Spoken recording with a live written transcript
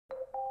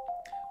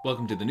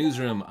Welcome to the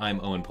Newsroom.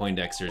 I'm Owen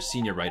Poindexter,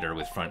 senior writer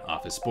with Front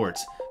Office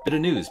Sports. Bit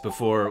of news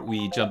before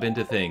we jump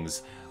into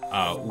things.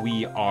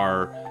 We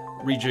are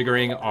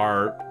rejiggering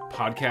our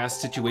podcast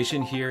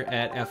situation here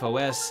at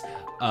FOS.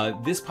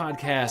 This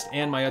podcast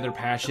and my other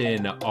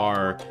passion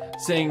are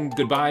saying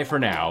goodbye for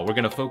now. We're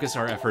going to focus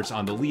our efforts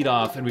on the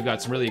leadoff, and we've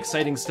got some really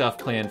exciting stuff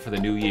planned for the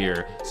new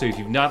year. So if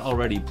you've not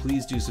already,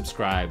 please do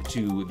subscribe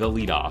to The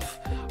Leadoff,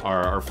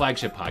 our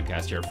flagship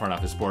podcast here at Front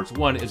Office Sports.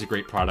 One, is a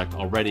great product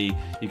already.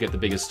 You get the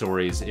biggest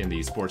stories in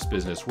the sports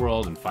business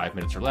world in 5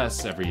 minutes or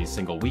less every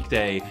single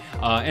weekday.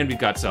 And we've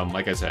got some,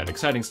 like I said,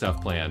 exciting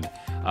stuff planned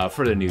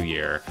for the new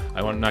year.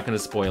 I'm not going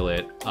to spoil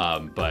it,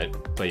 but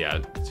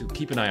yeah, so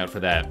keep an eye out for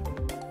that.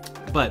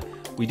 But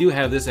we do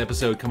have this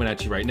episode coming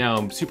at you right now.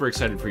 I'm super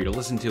excited for you to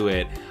listen to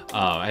it.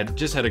 I had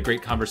just had a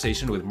great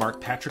conversation with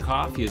Mark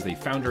Patricof. He is the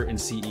founder and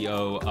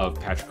CEO of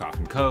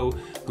Patricof & Co.,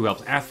 who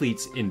helps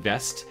athletes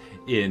invest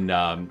in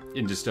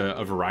just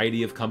a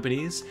variety of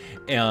companies.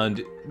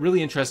 And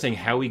really interesting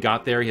how he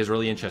got there. He has a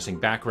really interesting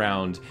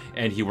background,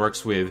 and he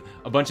works with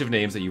a bunch of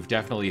names that you've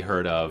definitely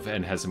heard of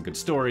and has some good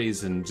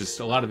stories and just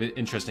a lot of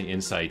interesting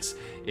insights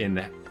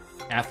in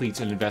athletes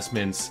and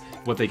investments,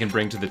 what they can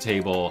bring to the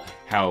table,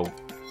 how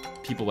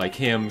people like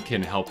him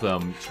can help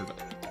them sort of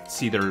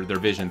see their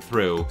vision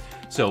through.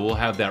 So we'll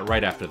have that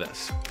right after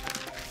this.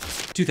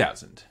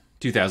 2000,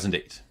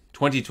 2008,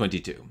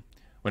 2022.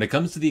 When it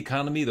comes to the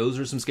economy, those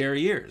are some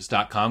scary years.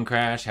 .com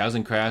crash,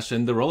 housing crash,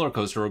 and the roller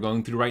coaster we're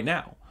going through right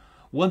now.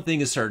 One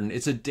thing is certain,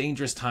 it's a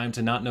dangerous time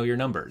to not know your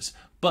numbers.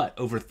 But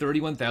over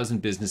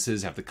 31,000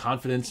 businesses have the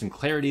confidence and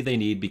clarity they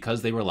need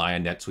because they rely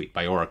on NetSuite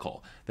by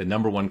Oracle, the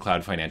 #1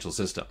 cloud financial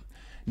system.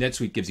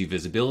 NetSuite gives you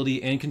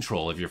visibility and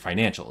control of your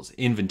financials,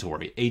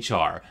 inventory,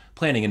 HR,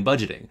 planning, and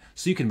budgeting,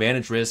 so you can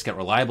manage risk, get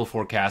reliable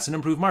forecasts, and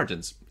improve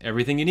margins.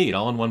 Everything you need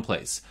all in one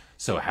place.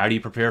 So how do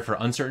you prepare for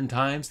uncertain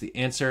times? The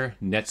answer,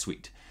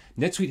 NetSuite.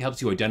 NetSuite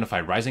helps you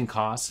identify rising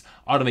costs,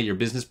 automate your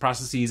business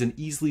processes, and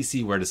easily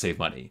see where to save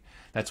money.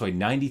 That's why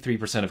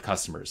 93% of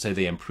customers say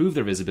they improve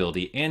their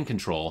visibility and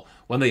control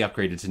when they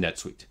upgraded to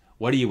NetSuite.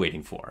 What are you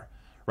waiting for?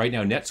 Right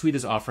now, NetSuite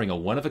is offering a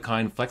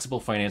one-of-a-kind flexible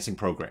financing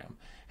program.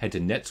 Head to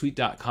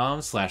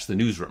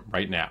netsuite.com/thenewsroom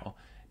right now.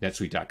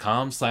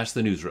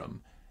 netsuite.com/thenewsroom.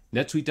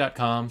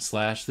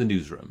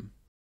 netsuite.com/thenewsroom.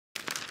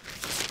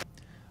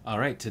 All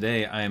right,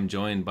 today I am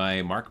joined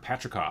by Mark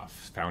Patricof,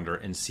 founder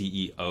and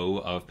CEO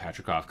of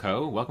Patricof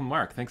Co. Welcome,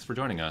 Mark. Thanks for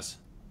joining us.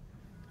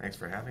 Thanks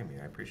for having me.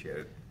 I appreciate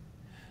it.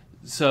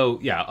 So,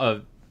 yeah, a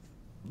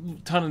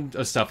ton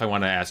of stuff I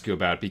want to ask you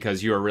about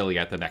because you are really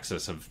at the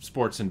nexus of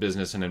sports and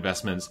business and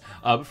investments.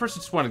 But first,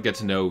 I just want to get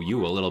to know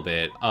you a little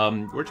bit.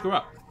 Where'd you grow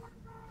up?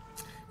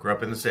 Grew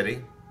up in the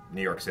city,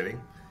 New York City,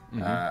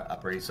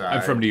 Upper East Side.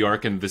 I'm from New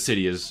York, and the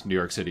city is New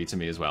York City to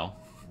me as well.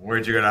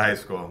 Where'd you go to high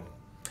school?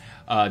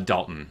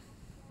 Dalton.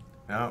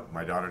 No,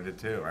 my daughter did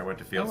too. I went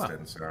to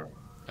Fieldston, so.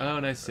 Oh,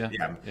 nice. Yeah,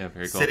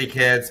 very cool. City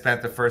kid.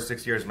 Spent the first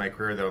 6 years of my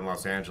career though in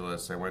Los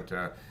Angeles. I went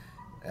to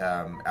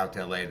out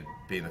to LA to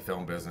be in the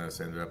film business.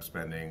 Ended up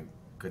spending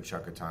a good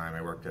chunk of time.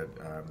 I worked at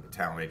a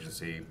talent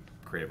agency,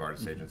 creative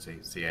artist agency,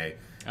 CA.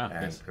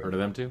 Nice. Heard of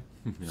them too?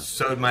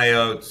 Sowed my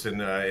oats in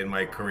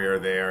my career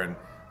there and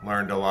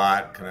learned a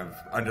lot, kind of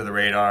under the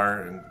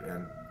radar,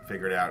 and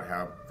figured out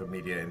how the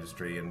media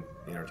industry and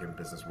the entertainment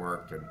business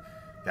worked, and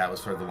that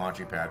was sort of the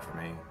launching pad for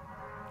me.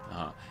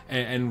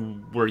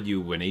 And were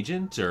you an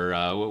agent, or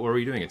what were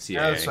you doing at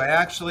CAA? So I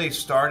actually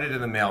started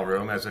in the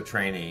mailroom as a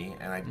trainee,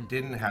 and I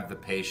didn't have the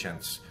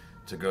patience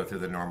to go through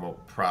the normal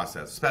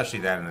process, especially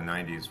then in the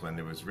 90s when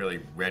it was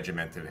really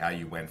regimented how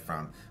you went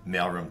from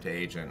mailroom to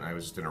agent. I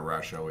was just in a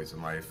rush always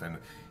in life, and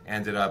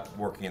ended up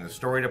working in the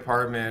story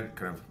department,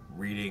 kind of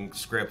reading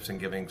scripts and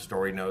giving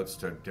story notes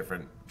to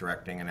different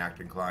directing and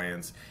acting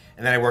clients.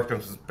 And then I worked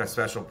on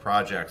special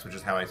projects, which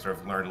is how I sort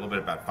of learned a little bit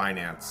about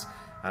finance.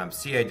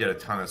 CA did a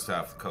ton of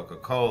stuff,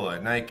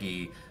 Coca-Cola,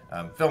 Nike,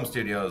 film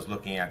studios,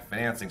 looking at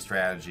financing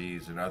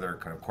strategies and other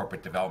kind of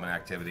corporate development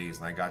activities.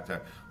 And I got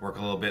to work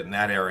a little bit in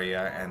that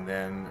area, and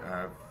then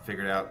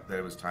figured out that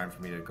it was time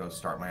for me to go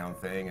start my own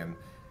thing, and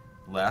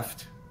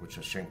left, which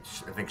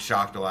I think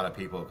shocked a lot of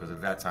people because at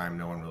that time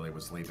no one really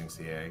was leaving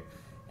CA.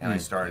 And I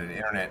started an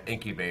internet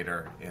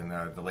incubator in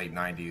the late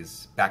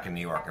 90s back in New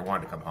York. I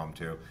wanted to come home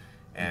too.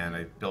 And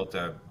I built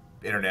a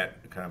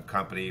internet kind of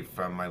company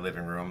from my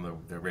living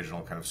room. The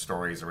original kind of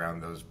stories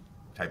around those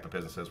type of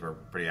businesses were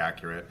pretty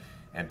accurate,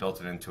 and built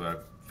it into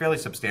a fairly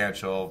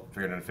substantial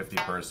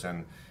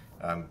 350-person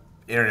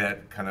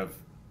internet kind of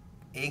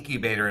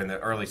incubator in the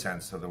early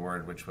sense of the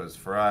word, which was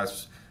for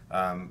us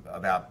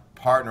about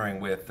partnering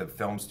with the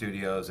film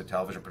studios, the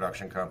television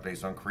production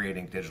companies on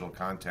creating digital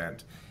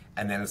content.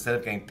 And then instead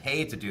of getting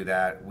paid to do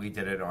that, we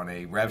did it on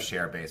a rev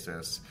share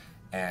basis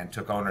and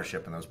took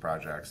ownership in those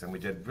projects. And we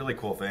did really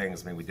cool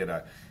things. I mean, we did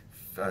a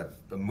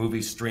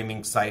movie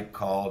streaming site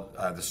called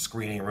The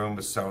Screening Room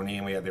with Sony,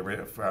 and we had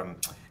the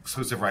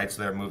exclusive rights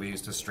to their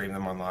movies to stream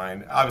them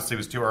online. Obviously, it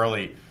was too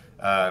early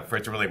for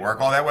it to really work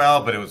all that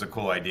well, but it was a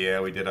cool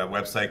idea. We did a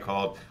website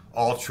called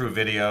All True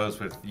Videos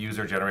with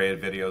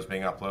user-generated videos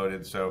being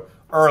uploaded. So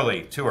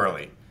early, too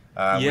early.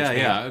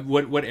 Yeah.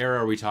 What era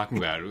are we talking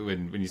about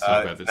when you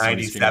talk about the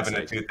Sony streaming 97 to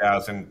site?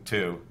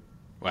 2002.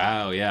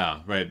 Wow, yeah,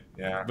 right.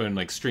 Yeah. When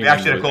like We streaming,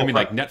 actually had a was, I cool mean,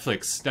 like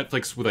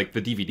Netflix with like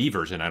the DVD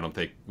version, I don't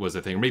think was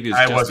a thing. Or maybe it was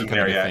I just wasn't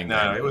becoming there a yet. thing. No,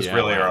 then. it was Yeah,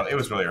 really wow. early. It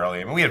was really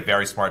early. I mean, we had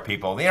very smart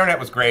people. The internet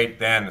was great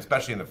then,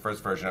 especially in the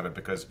first version of it,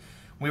 because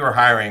we were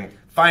hiring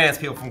finance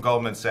people from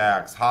Goldman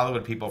Sachs,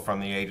 Hollywood people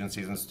from the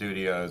agencies and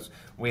studios.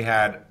 We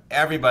had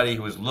everybody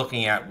who was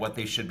looking at what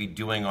they should be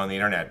doing on the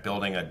internet,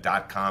 building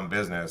a .com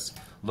business,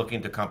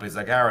 looking to companies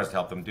like ours to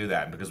help them do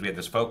that. And because we had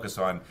this focus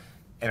on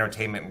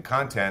entertainment and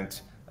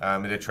content,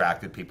 it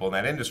attracted people in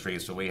that industry.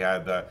 So we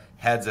had the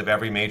heads of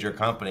every major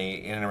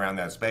company in and around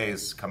that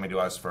space coming to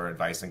us for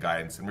advice and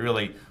guidance. And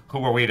really, who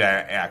were we to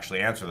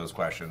actually answer those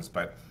questions?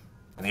 But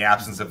in the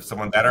absence of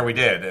someone better, we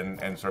did,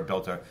 and sort of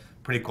built a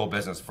pretty cool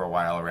business for a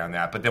while around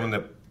that. But then when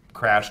the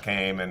crash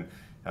came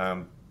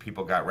and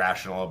people got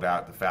rational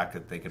about the fact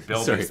that they could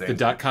build Sorry, these things.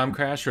 the .com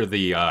crash or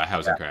the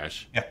housing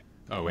crash? Yeah.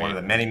 Oh, wait. One of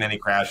the many, many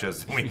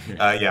crashes.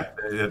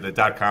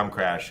 The .com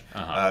crash.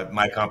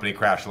 My company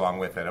crashed along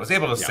with it. I was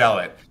able to sell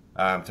it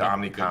to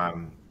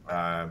Omnicom,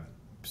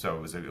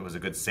 so it was a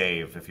good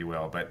save, if you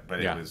will. But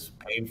it was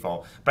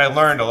painful. But I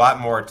learned a lot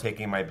more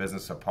taking my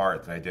business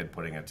apart than I did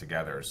putting it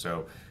together.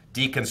 So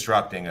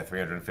deconstructing a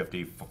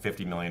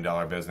 $350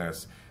 million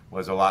business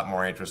was a lot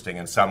more interesting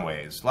in some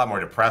ways, a lot more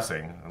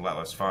depressing, a lot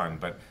less fun.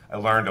 But I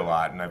learned a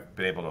lot, and I've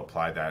been able to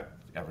apply that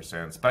ever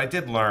since. But I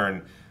did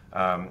learn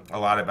a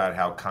lot about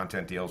how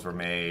content deals were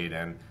made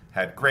and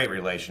had great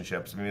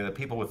relationships. I mean, the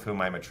people with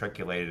whom I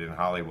matriculated in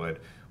Hollywood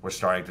were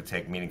starting to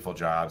take meaningful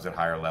jobs at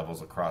higher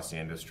levels across the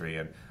industry,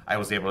 and I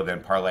was able to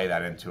then parlay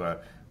that into a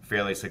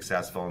fairly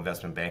successful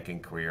investment banking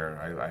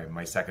career.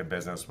 My second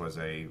business was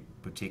a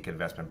boutique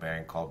investment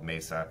bank called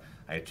Mesa.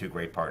 I had two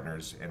great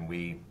partners, and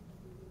we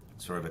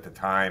sort of at the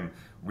time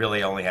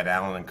really only had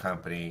Allen and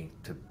Company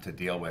to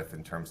deal with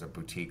in terms of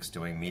boutiques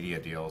doing media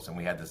deals, and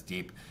we had this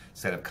deep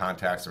set of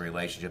contacts and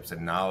relationships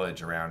and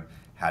knowledge around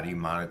how do you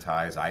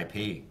monetize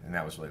IP, and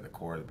that was really the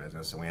core of the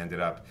business. And we ended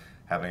up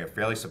having a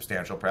fairly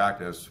substantial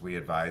practice. We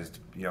advised,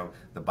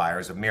 the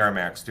buyers of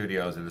Miramax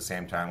Studios at the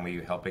same time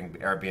we helping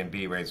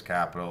Airbnb raise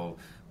capital,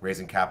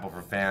 raising capital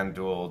for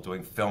FanDuel,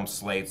 doing film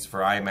slates for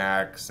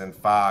IMAX and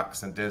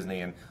Fox and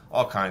Disney and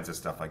all kinds of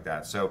stuff like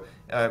that. So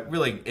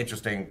really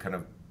interesting kind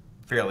of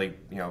fairly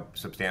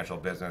substantial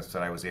business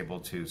that I was able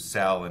to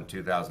sell in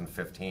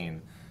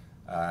 2015.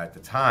 At the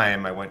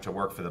time, I went to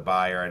work for the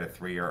buyer. I had a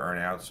 3-year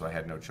earnout, so I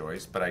had no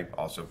choice, but I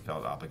also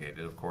felt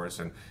obligated, of course.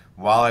 And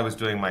while I was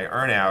doing my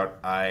earnout,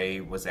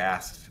 I was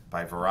asked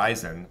by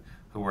Verizon,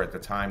 who were at the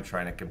time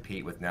trying to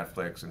compete with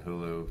Netflix and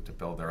Hulu to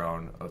build their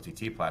own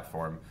OTT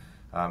platform,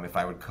 if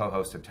I would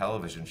co-host a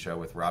television show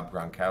with Rob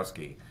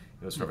Gronkowski.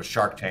 It was sort of a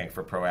Shark Tank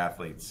for pro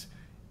athletes.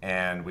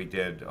 And we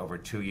did, over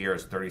 2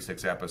 years,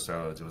 36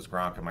 episodes. It was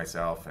Gronk and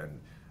myself and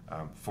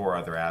 4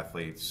 other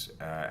athletes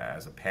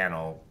as a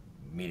panel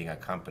meeting a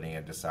company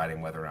and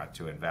deciding whether or not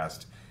to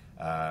invest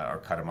or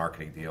cut a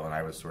marketing deal. And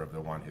I was sort of the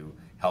one who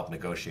helped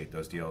negotiate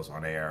those deals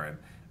on air.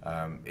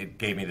 And it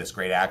gave me this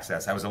great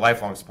access. I was a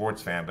lifelong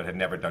sports fan, but had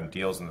never done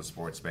deals in the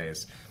sports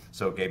space.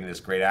 So it gave me this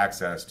great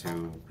access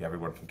to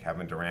everyone from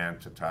Kevin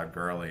Durant to Todd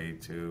Gurley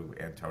to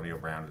Antonio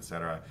Brown, et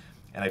cetera.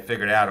 And I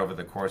figured out over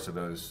the course of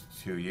those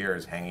 2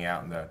 years, hanging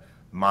out in the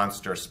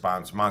Monster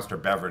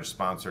beverage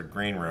sponsored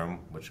green room,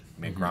 which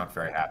made Gronk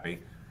very happy,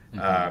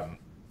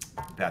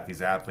 that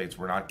these athletes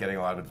were not getting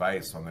a lot of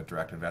advice on the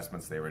direct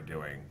investments they were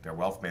doing. Their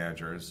wealth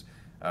managers,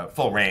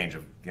 full range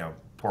of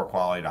poor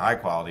quality to high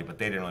quality, but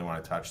they didn't really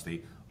want to touch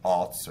the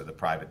alts or the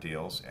private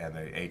deals, and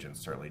the agents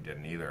certainly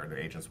didn't either. The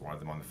agents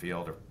wanted them on the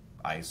field or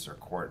ice or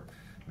court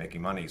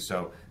making money.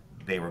 So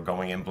they were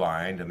going in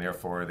blind, and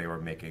therefore they were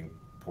making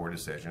poor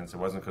decisions. It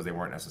wasn't because they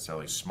weren't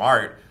necessarily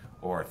smart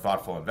or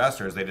thoughtful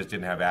investors. They just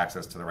didn't have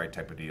access to the right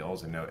type of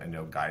deals and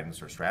no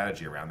guidance or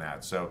strategy around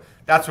that. So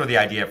that's where the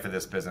idea for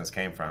this business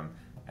came from.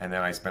 And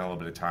then I spent a little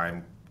bit of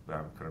time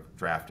kind of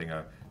drafting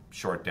a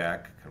short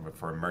deck kind of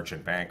for a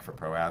merchant bank for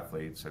pro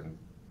athletes, and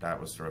that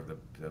was sort of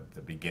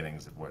the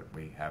beginnings of what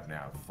we have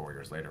now 4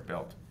 years later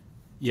built.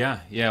 Yeah,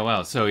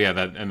 wow. So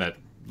that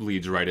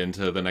leads right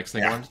into the next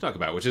thing I wanted to talk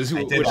about, which is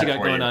what you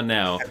got going on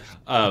now.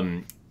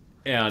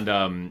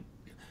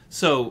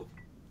 So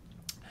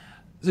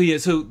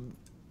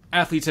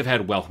athletes have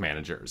had wealth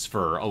managers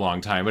for a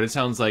long time, but it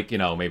sounds like,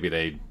 maybe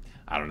they,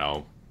 I don't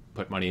know,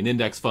 put money in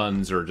index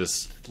funds or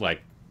just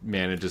like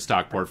manage a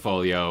stock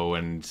portfolio,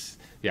 and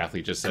the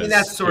athlete just says,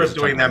 that's sort of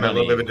doing them a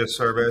little bit of a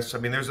disservice. I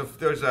mean, there's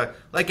a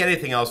like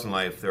anything else in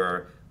life, there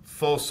are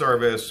full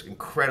service,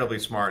 incredibly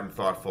smart and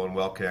thoughtful and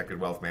well-connected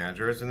wealth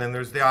managers, and then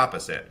there's the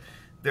opposite.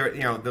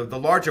 The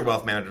larger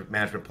wealth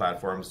management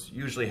platforms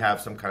usually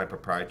have some kind of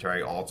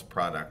proprietary alts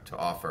product to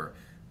offer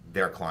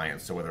their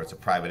clients. So whether it's a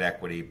private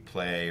equity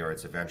play or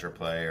it's a venture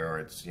play or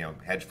it's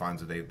hedge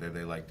funds that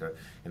they like to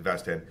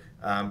invest in.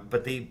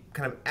 But the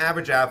kind of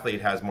average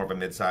athlete has more of a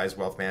mid-sized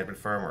wealth management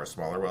firm or a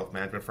smaller wealth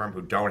management firm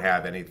who don't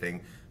have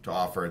anything to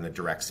offer in the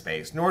direct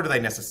space, nor do they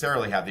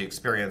necessarily have the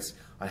experience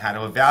on how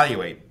to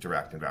evaluate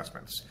direct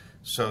investments.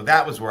 So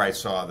that was where I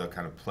saw the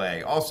kind of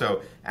play.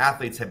 Also,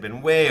 athletes have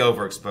been way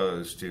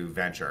overexposed to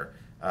venture.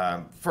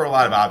 For a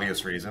lot of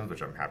obvious reasons,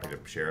 which I'm happy to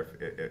share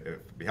if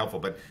it'd be helpful.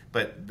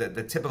 But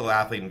the typical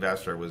athlete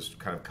investor was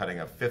kind of cutting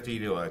a $50,000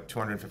 to a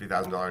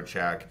 $250,000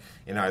 check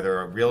in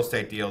either a real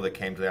estate deal that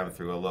came to them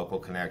through a local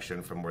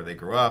connection from where they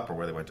grew up or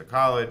where they went to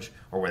college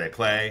or where they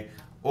play,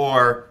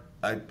 or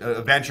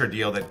a venture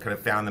deal that could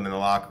have found them in the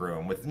locker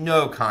room with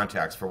no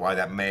context for why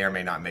that may or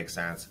may not make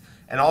sense,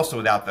 and also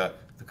without the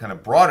kind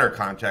of broader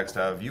context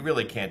of you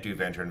really can't do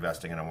venture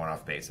investing on a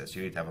one-off basis.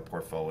 You need to have a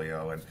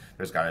portfolio, and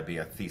there's got to be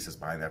a thesis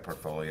behind that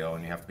portfolio,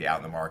 and you have to be out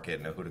in the market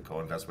and know who to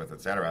co-invest with,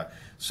 et cetera.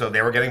 So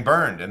they were getting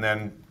burned, and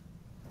then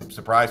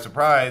surprise,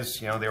 surprise,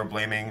 they were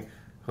blaming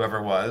whoever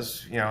it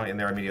was, in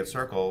their immediate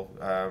circle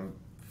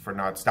for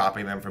not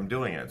stopping them from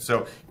doing it.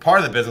 So part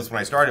of the business when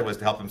I started was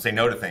to help them say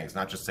no to things,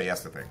 not just say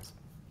yes to things.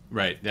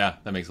 Right. Yeah,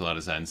 that makes a lot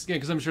of sense. Yeah,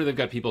 because I'm sure they've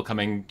got people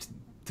coming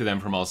to them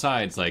from all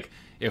sides. Like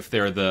if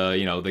they're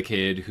the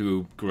kid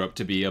who grew up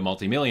to be a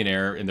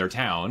multimillionaire in their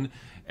town,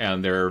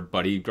 and their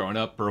buddy growing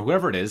up or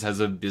whoever it is has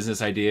a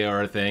business idea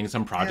or a thing,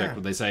 some project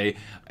where they say,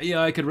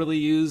 I could really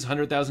use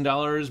 $100,000,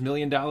 $1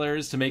 million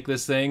to make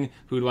this thing.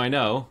 Who do I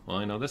know? Well,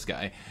 I know this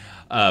guy.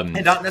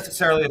 And not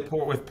necessarily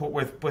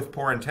with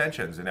poor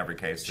intentions in every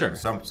case. Sure.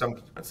 Some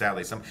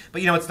sadly some.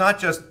 But it's not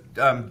just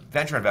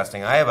venture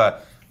investing. I have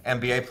a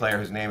NBA player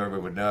whose name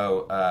everyone would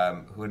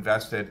know who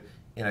invested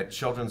in a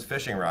children's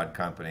fishing rod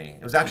company.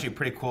 It was actually a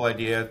pretty cool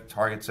idea.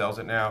 Target sells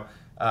it now.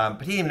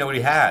 But he didn't even know what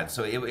he had.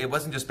 So it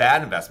wasn't just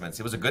bad investments.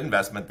 It was a good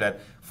investment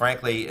that,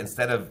 frankly,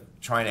 instead of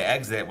trying to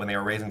exit when they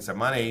were raising some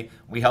money,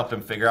 we helped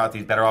him figure out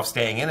he's better off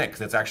staying in it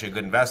because it's actually a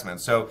good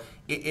investment. So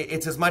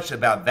it's as much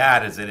about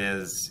that as it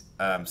is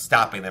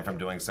stopping them from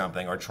doing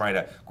something or trying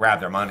to grab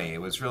their money.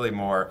 It was really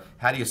more,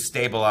 how do you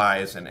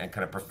stabilize and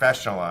kind of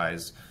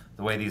professionalize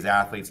the way these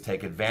athletes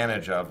take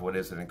advantage of what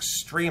is an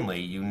extremely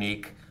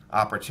unique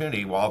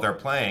opportunity while they're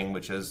playing,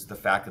 which is the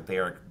fact that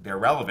they're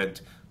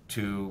relevant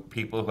to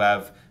people who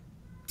have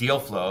deal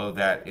flow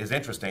that is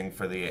interesting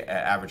for the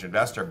average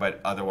investor,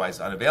 but otherwise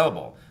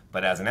unavailable.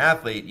 But as an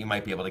athlete, you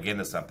might be able to get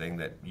into something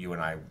that you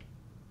and I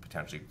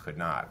potentially could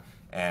not.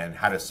 And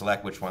how to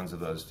select which ones of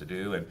those to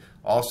do, and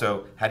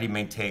also how do you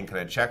maintain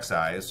kind of check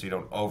size so you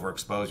don't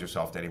overexpose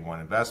yourself to any one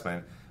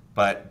investment.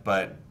 But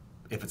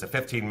if it's a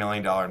 $15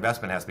 million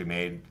investment has to be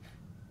made,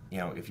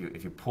 if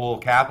you pool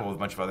capital with a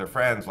bunch of other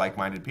friends,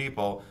 like-minded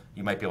people,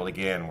 you might be able to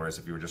get in, whereas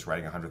if you were just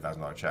writing a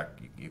 $100,000 check,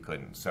 you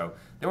couldn't. So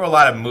there were a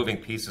lot of moving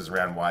pieces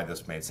around why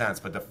this made sense,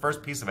 but the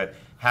first piece of it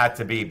had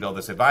to be build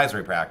this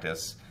advisory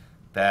practice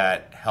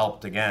that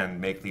helped, again,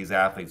 make these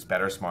athletes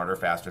better, smarter,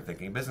 faster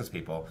thinking business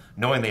people,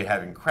 knowing they'd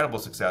had incredible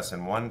success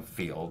in one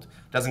field.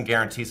 Doesn't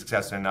guarantee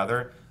success in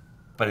another,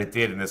 but it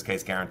did, in this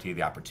case, guarantee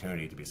the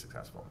opportunity to be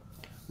succful.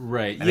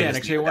 Right. And and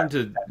actually I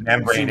wanted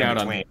to zoom out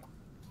on...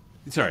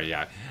 Sorry,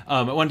 yeah.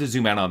 I wanted to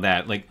zoom out on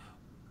that. Like,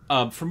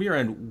 from your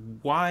end,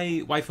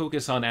 why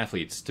focus on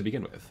athletes to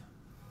begin with?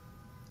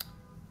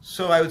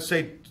 So I would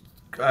say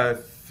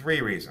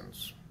 3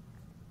 reasons.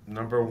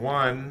 Number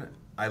one,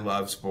 I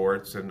love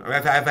sports, and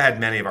I've had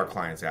many of our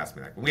clients ask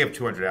me that. We have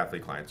 200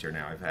 athlete clients here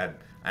now. I've had,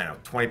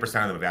 20% of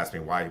them have asked me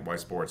why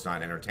sports,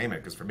 not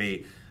entertainment. Because for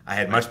me, I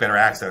had much better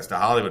access to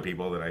Hollywood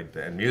people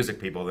and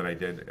music people than I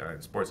did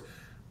in sports.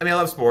 I mean, I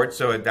love sports,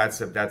 so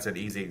that's an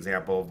easy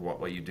example of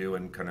what you do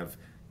and kind of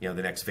the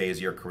next phase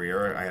of your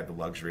career. I had the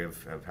luxury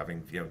of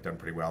having done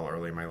pretty well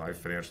early in my life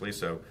financially,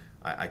 so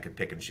I could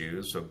pick and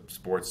choose. So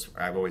sports,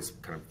 I've always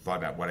kind of thought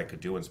about what I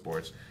could do in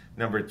sports.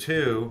 Number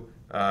two,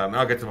 and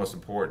I'll get to the most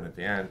important at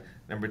the end.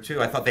 Number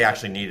two, I thought they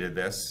actually needed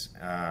this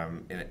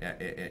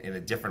in a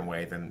different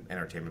way than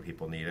entertainment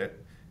people need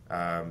it.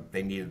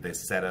 They needed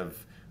this set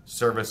of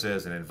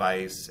services and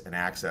advice and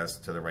access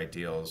to the right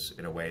deals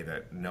in a way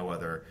that no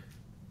other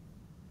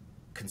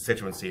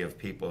constituency of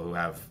people who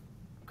have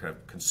kind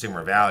of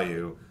consumer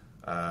value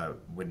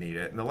would need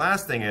it. And the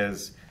last thing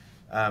is,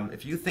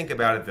 if you think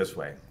about it this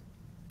way,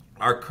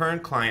 our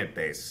current client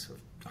base,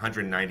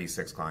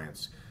 196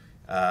 clients,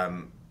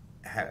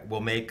 will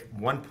make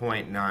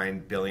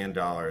 $1.9 billion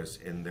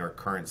in their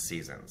current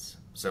seasons.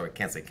 So I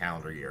can't say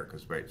calendar year,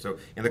 so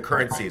in the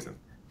current season.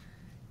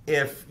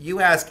 If you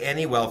ask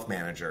any wealth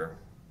manager,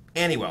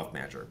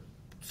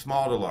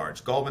 small to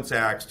large, Goldman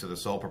Sachs to the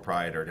sole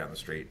proprietor down the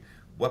street,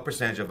 what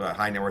percentage of a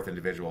high net worth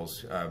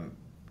individual's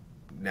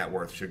net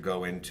worth should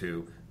go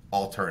into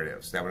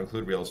alternatives? That would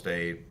include real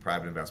estate,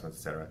 private investments,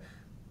 et cetera.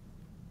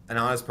 An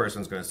honest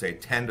person is going to say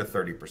 10 to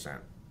 30%,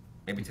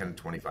 maybe 10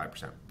 to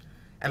 25%.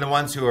 And the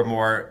ones who are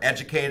more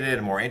educated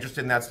and more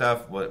interested in that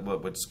stuff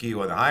would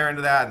skew on the higher end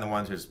of that, and the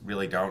ones who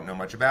really don't know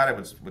much about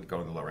it would go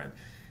on the lower end.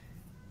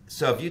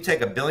 So if you take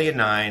 $1.9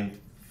 billion,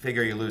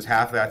 figure you lose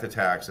half of that to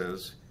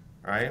taxes,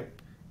 right?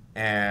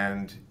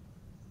 And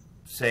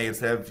say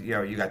instead of,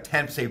 you got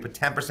 10, say you put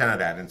 10% of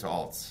that into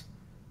alts.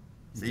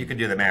 So you can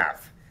do the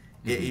math.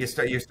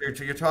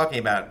 Mm-hmm. You're talking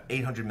about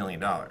 $800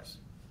 million.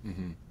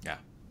 Mm-hmm. Yeah.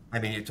 I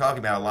mean, you're talking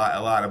about a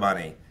lot of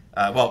money.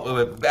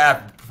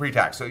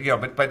 Pre-tax. So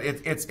but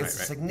it's right.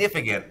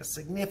 A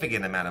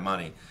significant amount of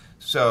money.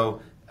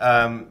 So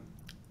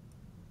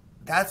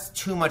that's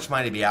too much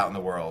money to be out in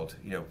the world.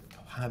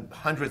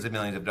 Hundreds of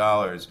millions of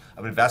dollars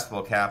of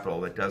investable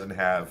capital that doesn't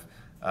have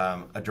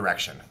a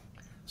direction.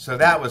 So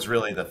that was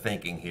really the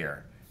thinking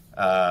here.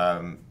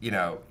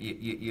 You're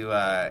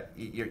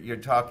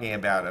talking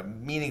about a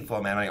meaningful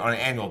amount of money on an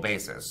annual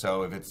basis.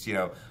 So if it's,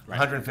 Right.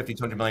 150,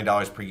 $200 million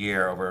per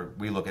year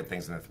we look at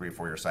things in a 3 or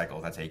 4 year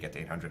cycle. That's how you get to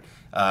 800.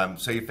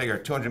 So you figure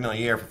 200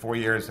 million a year for 4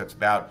 years, that's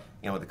about,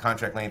 what the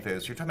contract length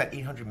is. You're talking about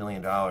 $800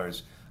 million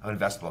of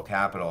investable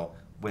capital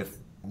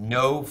with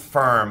no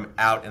firm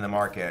out in the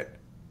market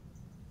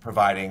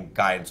providing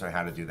guidance on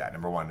how to do that,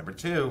 number one. Number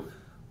two,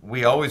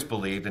 we always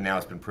believed, and now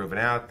it's been proven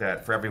out,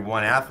 that for every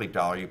one athlete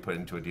dollar you put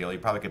into a deal, you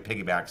probably could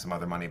piggyback some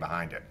other money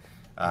behind it,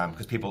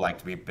 because people like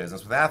to be in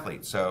business with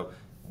athletes. So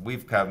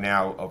we've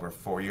now, over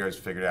 4 years,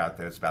 figured out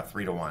that it's about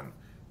 3 to 1.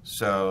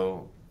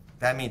 So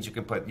that means you've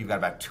got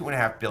about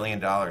 $2.5 billion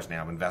now of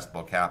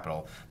investable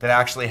capital that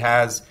actually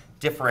has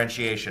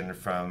differentiation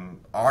from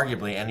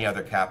arguably any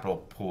other capital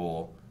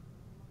pool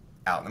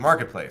out in the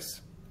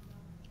marketplace.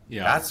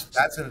 Yeah,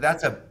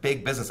 that's a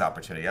big business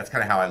opportunity. That's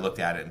kind of how I looked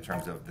at it in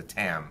terms of the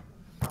TAM.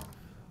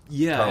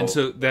 Yeah, and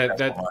so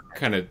that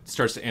kind of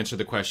starts to answer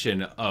the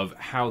question of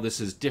how this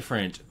is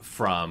different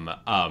from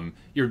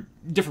you're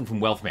different from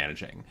wealth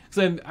managing.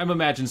 Because I'm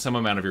imagine some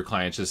amount of your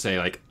clients just say,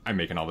 like, I'm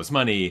making all this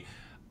money,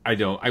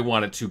 I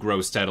want it to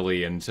grow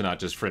steadily and to not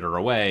just fritter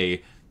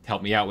away.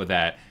 Help me out with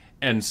that.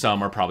 And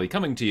some are probably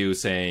coming to you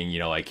saying,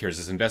 here's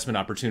this investment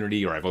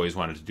opportunity, or I've always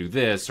wanted to do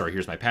this, or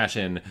here's my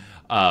passion.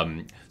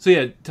 So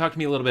yeah, talk to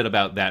me a little bit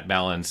about that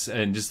balance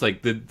and just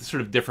like the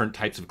sort of different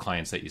types of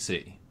clients that you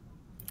see.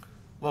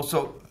 Well,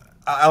 so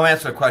I'll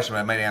answer the question, but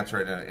I might answer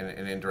it in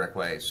an indirect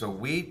way. So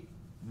we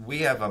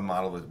have a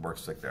model that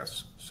works like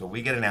this. So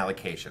we get an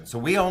allocation. So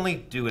we only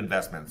do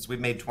investments. We've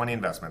made 20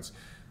 investments,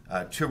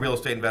 2 real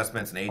estate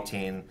investments and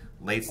 18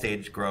 late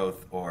stage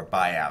growth or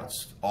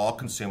buyouts, all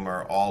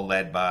consumer, all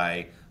led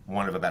by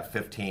one of about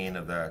 15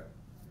 of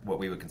what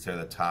we would consider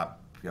the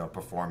top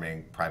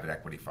performing private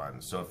equity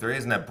funds. So if there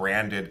isn't a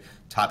branded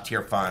top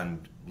tier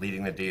fund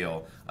leading the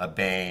deal, a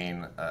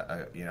Bain,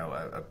 a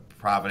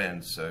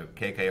Providence, a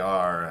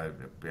KKR,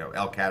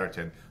 El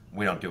Catterton,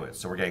 we don't do it.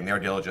 So we're getting their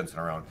diligence on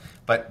our own.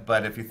 But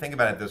if you think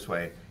about it this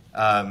way,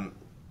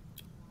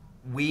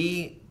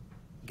 we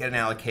get an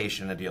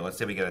allocation in a deal. Let's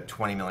say we get a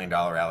 $20 million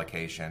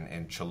allocation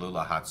in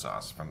Cholula hot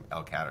sauce from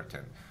El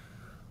Catterton.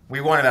 We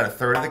want about a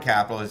third of the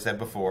capital, as I said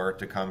before,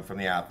 to come from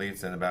the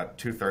athletes, and about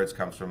 2/3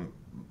 comes from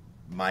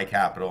my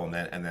capital, and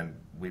then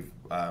we've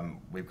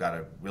got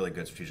a really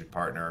good strategic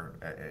partner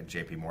at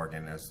JP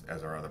Morgan as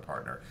our other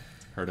partner.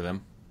 Heard of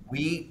them?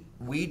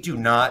 We do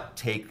not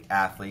take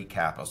athlete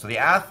capital. So the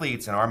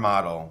athletes in our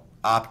model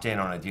opt in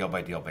on a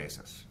deal-by-deal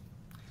basis.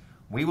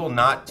 We will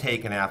not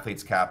take an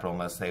athlete's capital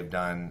unless they've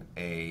done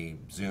a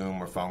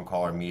Zoom or phone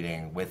call or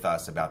meeting with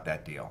us about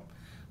that deal.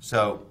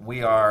 So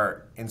we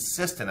are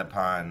insistent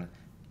upon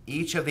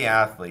each of the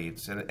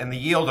athletes, and the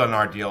yield on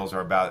our deals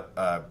are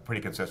about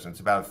pretty consistent. It's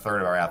about a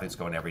third of our athletes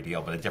go in every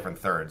deal, but a different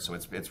third. So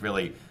it's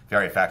really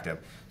very effective.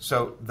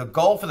 So the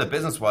goal for the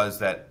business was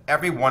that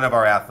every one of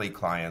our athlete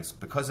clients,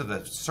 because of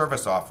the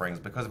service offerings,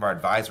 because of our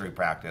advisory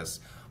practice,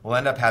 will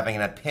end up having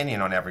an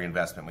opinion on every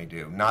investment we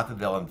do. Not that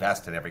they'll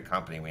invest in every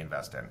company we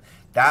invest in.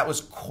 That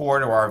was core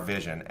to our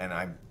vision, and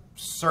I'm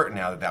certain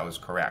now that was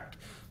correct.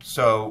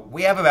 So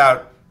we have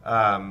about,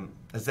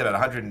 let's say about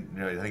 100,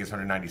 I think it's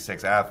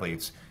 196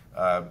 athletes.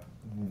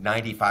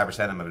 95% of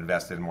them have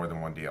invested in more than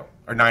one deal,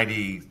 or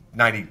 90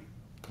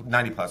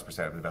 plus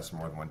percent have invested in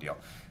more than one deal.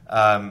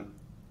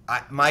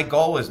 My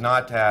goal is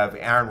not to have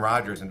Aaron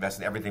Rodgers invest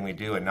in everything we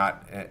do and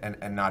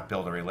not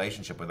build a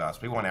relationship with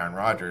us. We want Aaron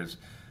Rodgers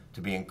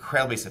to be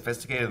incredibly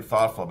sophisticated and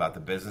thoughtful about the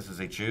businesses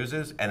he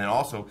chooses, and then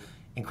also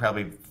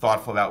incredibly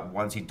thoughtful about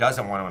ones he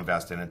doesn't want to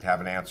invest in, and to have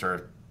an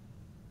answer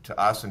to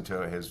us and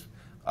to his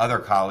other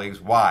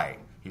colleagues why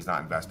he's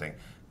not investing.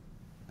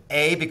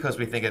 A, because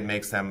we think it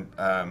makes them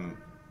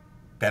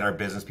better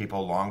business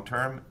people long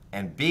term,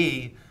 and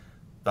B,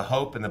 the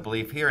hope and the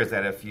belief here is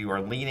that if you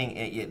are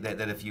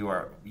that if you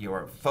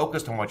are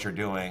focused on what you're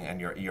doing and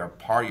you're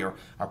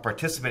a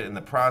participant in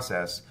the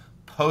process,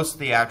 post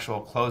the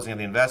actual closing of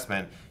the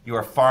investment, you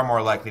are far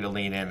more likely to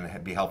lean in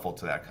and be helpful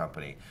to that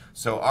company.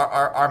 So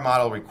our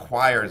model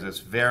requires this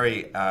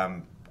very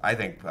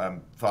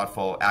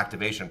thoughtful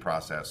activation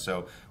process.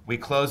 So we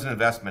close an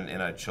investment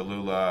in a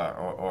Cholula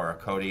or a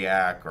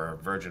Kodiak or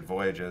Virgin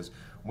Voyages.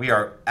 We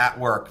are at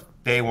work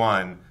day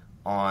one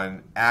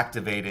on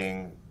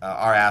activating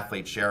our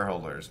athlete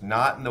shareholders,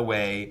 not in the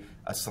way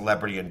a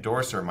celebrity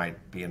endorser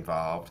might be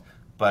involved,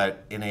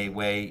 but in a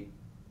way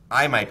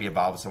I might be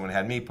involved if someone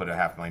had me put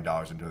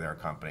 $500,000 into their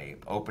company,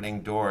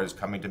 opening doors,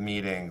 coming to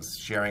meetings,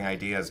 sharing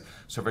ideas.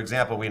 So, for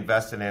example, we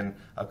invested in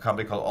a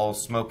company called Old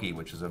Smoky,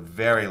 which is a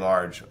very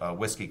large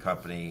whiskey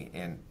company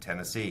in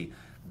Tennessee.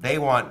 They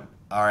want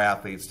our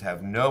athletes to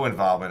have no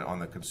involvement on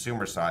the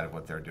consumer side of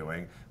what they're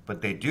doing,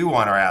 but they do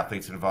want our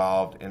athletes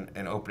involved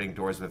in opening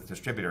doors with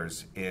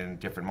distributors in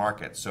different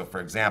markets. So, for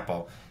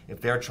example,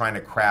 if they're trying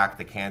to crack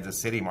the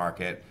Kansas City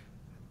market,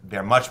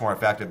 they're much more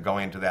effective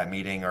going into that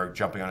meeting or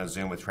jumping on a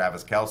Zoom with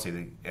Travis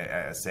Kelce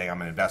saying,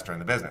 I'm an investor in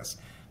the business.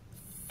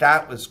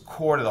 That was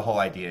core to the whole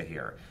idea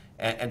here.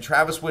 And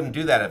Travis wouldn't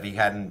do that if he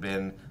hadn't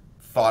been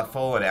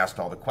thoughtful and asked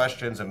all the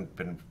questions and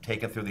been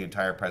taken through the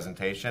entire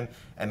presentation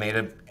and made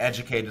an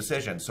educated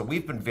decision. So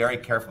we've been very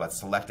careful about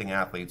selecting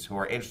athletes who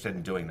are interested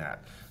in doing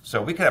that.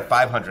 So we could have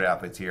 500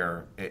 athletes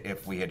here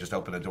if we had just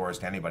opened the doors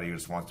to anybody who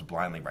just wants to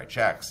blindly write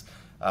checks.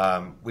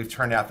 We've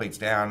turned athletes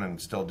down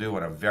and still do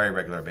on a very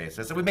regular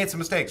basis. And we made some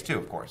mistakes too,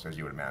 of course, as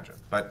you would imagine,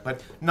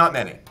 but not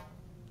many.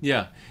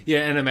 Yeah.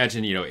 And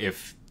imagine,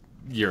 if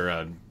you're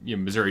a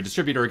Missouri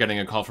distributor getting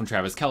a call from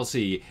Travis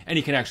Kelce, and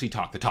he can actually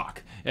talk the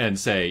talk and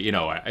say,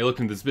 I looked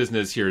into this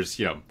business. Here's,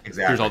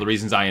 here's all the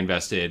reasons I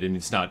invested, and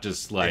it's not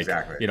just like,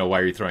 why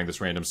are you throwing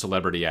this random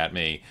celebrity at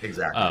me?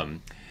 Exactly.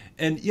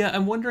 And yeah,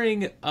 I'm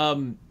wondering,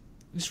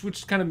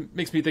 which kind of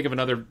makes me think of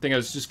another thing I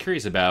was just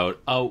curious about.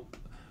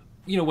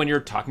 When you're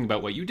talking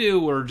about what you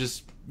do, or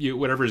just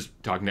whatever is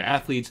talking to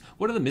athletes,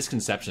 what are the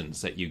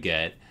misconceptions that you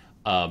get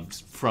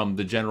from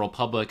the general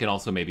public, and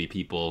also maybe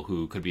people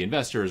who could be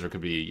investors or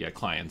could be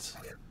clients?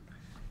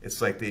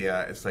 It's like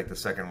the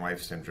second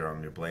wife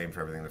syndrome. You're blamed for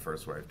everything the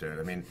first wife did.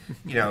 I mean,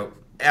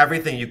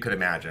 everything you could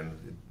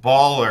imagine,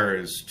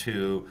 ballers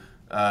to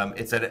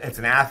it's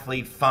an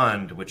athlete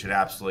fund, which it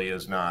absolutely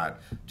is not.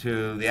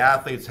 To the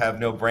athletes have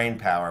no brain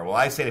power. Well,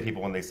 I say to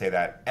people when they say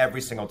that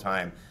every single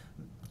time,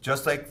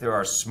 just like there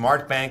are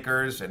smart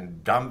bankers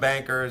and dumb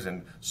bankers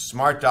and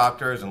smart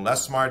doctors and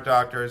less smart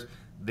doctors,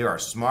 there are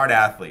smart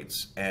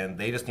athletes, and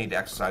they just need to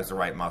exercise the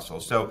right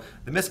muscles. So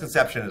the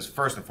misconception is,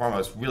 first and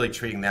foremost, really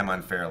treating them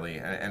unfairly.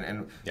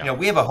 And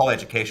we have a whole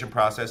education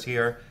process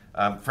here.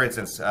 For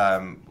instance,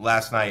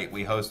 last night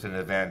we hosted an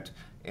event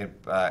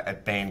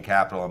at Bain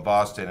Capital in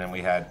Boston, and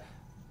we had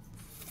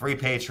 3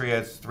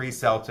 Patriots, 3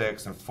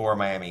 Celtics, and 4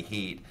 Miami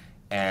Heat.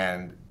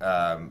 And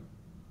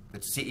the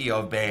CEO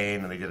of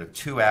Bain, and they did a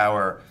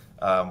 2-hour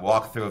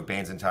walkthrough of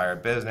Bain's entire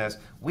business.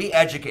 We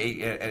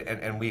educate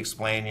and we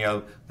explain,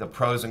 the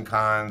pros and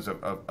cons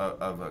of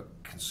a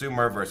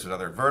consumer versus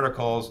other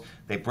verticals.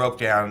 They broke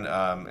down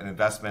an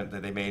investment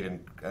that they made in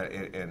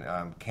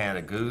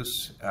Canada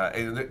Goose.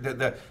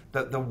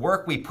 The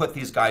work we put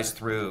these guys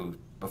through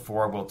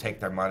before we'll take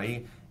their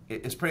money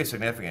is pretty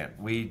significant.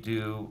 We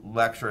do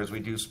lectures, we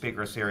do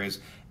speaker series.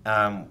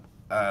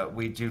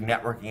 We do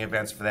networking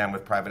events for them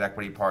with private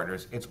equity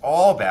partners. It's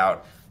all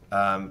about,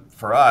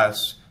 for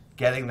us,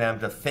 getting them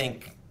to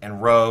think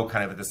and row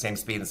kind of at the same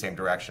speed and the same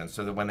direction,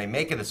 so that when they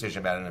make a decision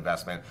about an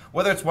investment,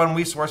 whether it's one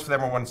we source for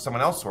them or one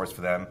someone else sourced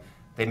for them,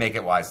 they make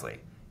it wisely.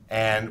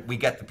 And we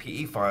get the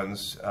PE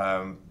funds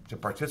to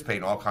participate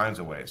in all kinds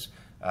of ways.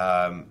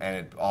 And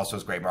it also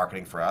is great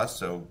marketing for us,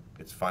 so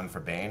it's fun for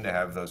Bain to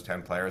have those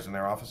 10 players in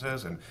their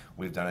offices, and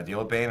we've done a deal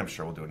with Bain. I'm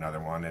sure we'll do another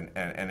one,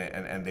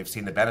 and they've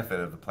seen the benefit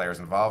of the players'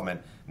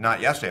 involvement,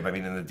 not yesterday, but I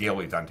mean in the deal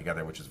we've done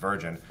together, which is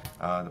Virgin.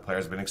 The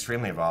players have been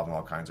extremely involved in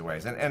all kinds of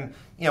ways, and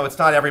it's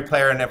not every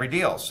player in every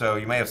deal, so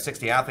you may have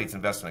 60 athletes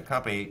invest in a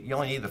company. You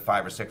only need the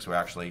 5 or 6 who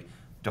actually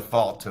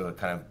default to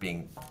kind of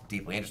being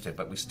deeply interested,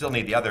 but we still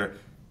need the other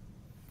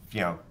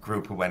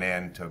group who went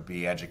in to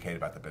be educated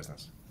about the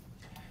business.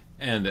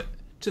 And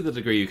to the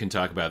degree you can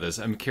talk about this,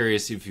 I'm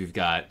curious if you've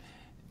got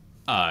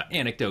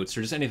anecdotes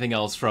or just anything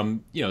else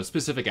from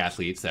specific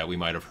athletes that we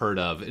might have heard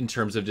of, in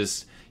terms of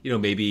just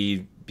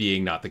maybe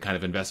being not the kind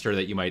of investor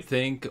that you might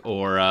think,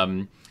 or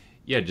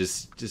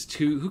just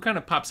who kind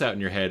of pops out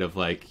in your head of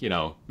like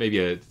maybe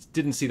a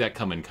didn't see that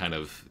coming kind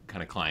of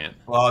client.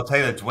 Well, I'll tell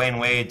you that Dwayne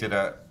Wade did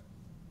a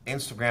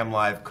Instagram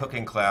live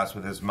cooking class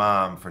with his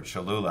mom for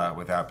Cholula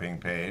without being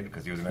paid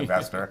because he was an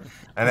investor,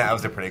 and that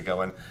was a pretty good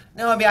one.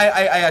 No, I mean, I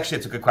actually,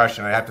 it's a good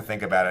question. I have to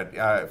think about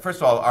it. First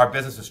of all, our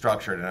business is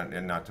structured,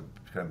 and not to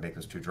kind of make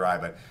this too dry,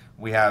 but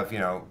we have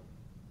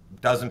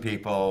dozen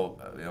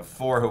people,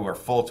 4 who are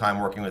full-time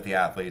working with the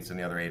athletes, and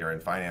the other 8 are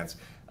in finance.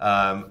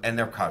 And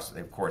of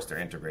course, they're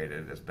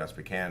integrated as best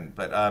we can.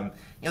 But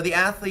the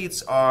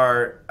athletes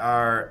are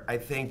I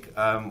think,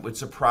 would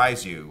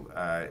surprise you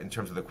in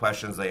terms of the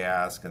questions they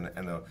ask and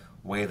the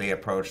way they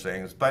approach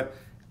things. But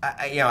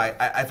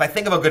if I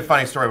think of a good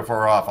funny story before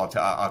we're off,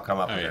 I'll come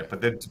up with it.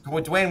 But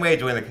Dwayne Wade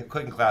doing the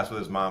cooking class with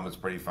his mom was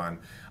pretty fun.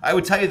 I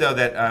would tell you though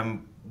that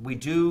we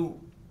do.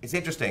 It's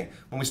interesting.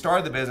 When we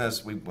started the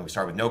business, we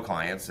started with no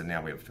clients, and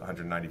now we have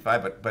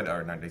 195,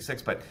 or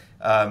 96. But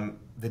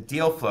the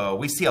deal flow,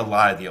 we see a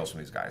lot of deals from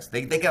these guys.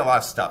 They get a lot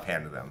of stuff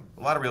handed to them,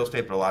 a lot of real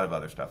estate, but a lot of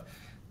other stuff.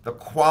 The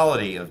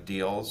quality of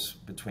deals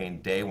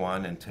between day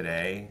one and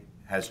today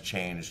has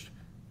changed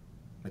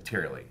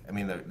materially. I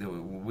mean,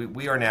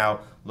 we are now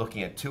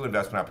looking at 2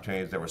 investment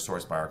opportunities that were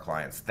sourced by our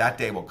clients. That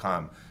day will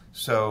come.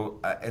 So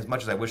as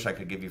much as I wish I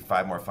could give you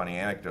 5 more funny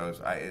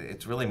anecdotes,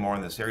 it's really more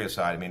on the serious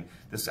side. I mean,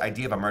 this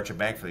idea of a merchant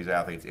bank for these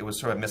athletes, it was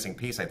sort of a missing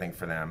piece, I think,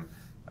 for them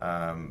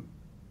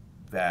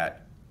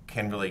that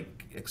can really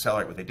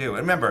accelerate what they do.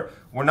 And remember,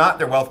 we're not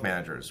their wealth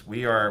managers.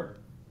 We are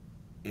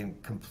in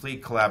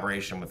complete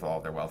collaboration with all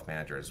of their wealth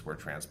managers. We're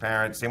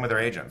transparent. Same with their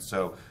agents.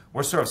 So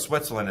we're sort of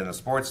Switzerland in the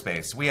sports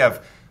space. We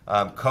have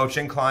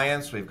coaching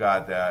clients. We've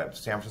got the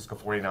San Francisco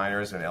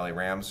 49ers and LA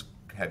Rams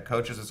head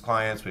coaches as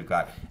clients. We've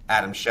got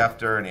Adam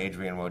Schefter and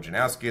Adrian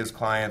Wojnarowski as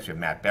clients. We have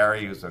Matt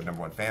Berry, who's the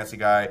 #1 fantasy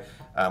guy.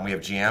 We have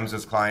GMs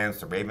as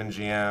clients, the Ravens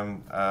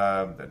GM,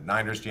 the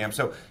Niners GM.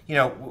 So,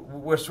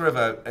 we're sort of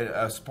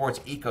a sports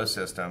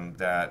ecosystem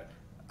that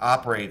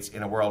operates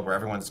in a world where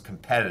everyone's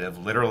competitive,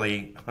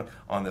 literally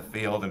on the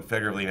field and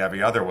figuratively in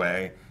every other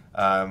way,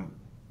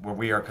 where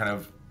we are kind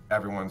of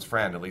everyone's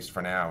friend, at least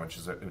for now, which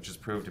is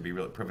proven to be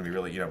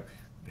really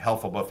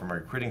helpful both from a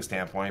recruiting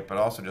standpoint, but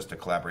also just a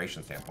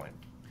collaboration standpoint.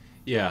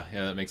 Yeah,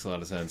 that makes a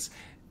lot of sense.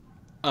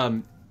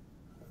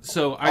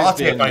 So I'll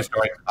tell you a funny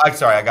story. I'm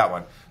sorry, I got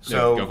one.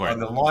 So go for it. On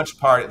the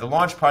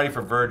launch party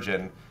for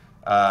Virgin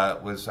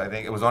was, I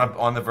think it was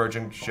on the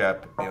Virgin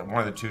ship, one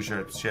of the two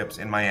ships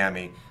in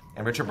Miami,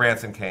 and Richard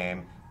Branson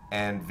came,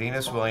 and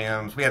Venus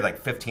Williams. We had like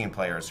 15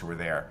 players who were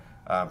there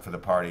for the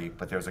party,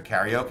 but there was a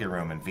karaoke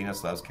room, and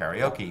Venus loves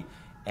karaoke,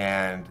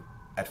 and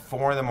at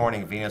 4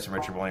 a.m, Venus and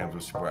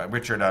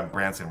Richard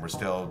Branson were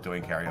still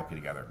doing karaoke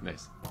together.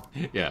 Nice.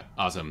 Yeah,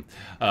 awesome.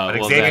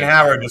 But Xavier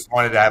Howard just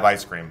wanted to have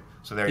ice cream,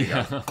 so there you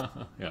go.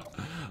 Yeah.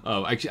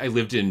 Actually, I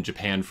lived in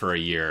Japan for a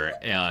year,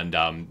 and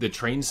the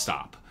train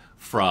stop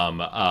from,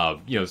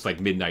 it's like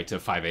midnight to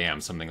 5 a.m.,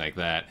 something like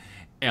that.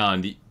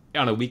 And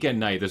on a weekend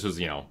night, this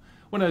was,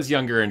 when I was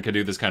younger and could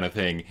do this kind of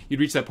thing, you'd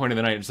reach that point in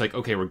the night, it's like,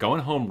 okay, we're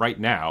going home right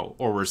now,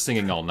 or we're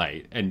singing all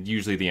night. And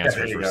usually the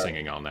answer is we're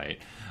singing all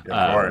night.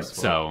 Yeah, of course.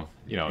 So,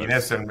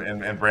 Venus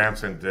and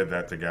Branson did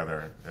that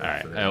together. All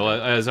right. Well,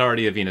 I was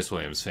already a Venus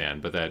Williams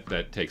fan, but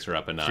that takes her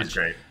up a notch. She's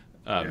great.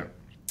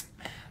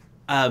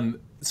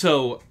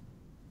 So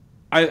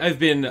I've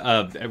been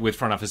with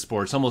Front Office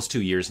Sports almost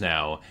 2 years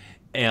now,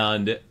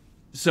 and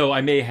so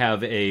I may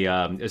have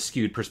a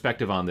skewed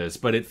perspective on this,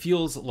 but it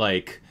feels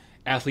like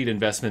athlete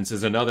investments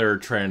is another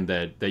trend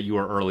that you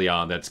were early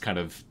on that's kind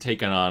of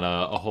taken on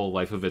a whole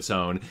life of its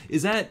own.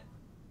 Is that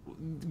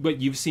what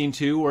you've seen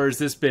too, or has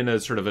this been a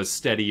sort of a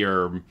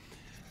steadier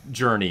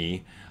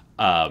journey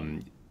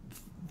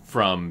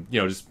from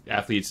just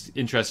athletes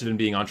interested in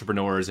being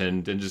entrepreneurs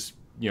and just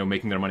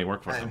making their money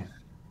work for them?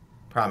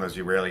 Problem is,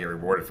 you rarely get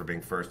rewarded for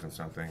being first in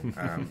something.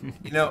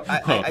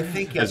 I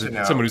think yes and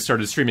no. Someone who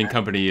started a streaming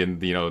company in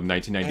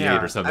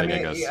 1998 or something, I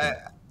guess.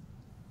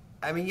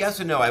 Yes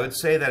and no. I would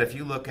say that if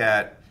you look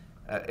at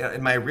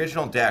in my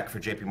original deck for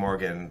JP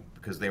Morgan,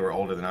 because they were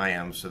older than I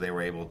am, so they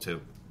were able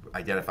to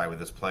identify with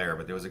this player.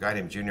 But there was a guy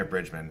named Junior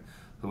Bridgman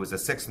who was the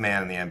sixth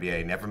man in the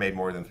NBA, never made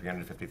more than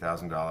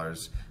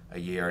 $350,000 a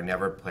year,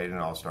 never played an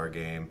All-Star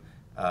game.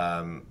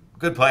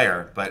 Good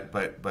player,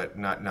 but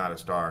not a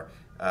star.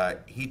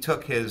 He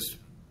took his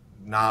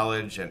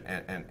knowledge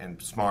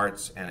and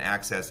smarts and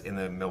access in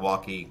the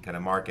Milwaukee kind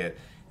of market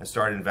and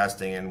started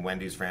investing in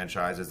Wendy's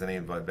franchises. Then he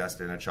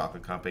invested in a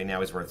chocolate company. Now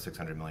he's worth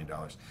 $600 million.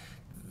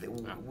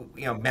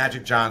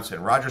 Magic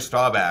Johnson, Roger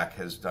Staubach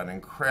has done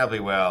incredibly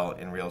well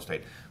in real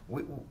estate.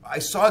 I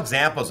saw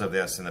examples of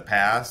this in the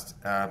past,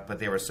 but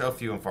they were so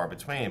few and far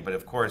between. But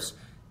of course,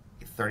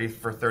 30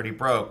 for 30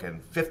 broke,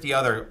 and 50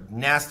 other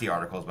nasty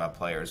articles about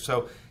players.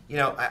 So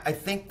I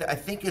think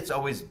there's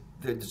always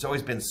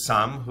been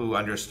some who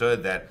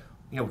understood that.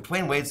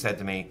 Dwayne Wade said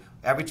to me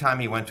every time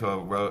he went to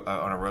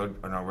on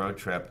a road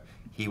trip,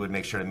 he would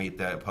make sure to meet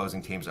the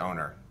opposing team's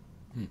owner.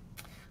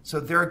 So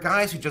there are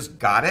guys who just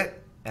got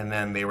it, and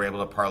then they were able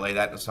to parlay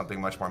that into something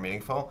much more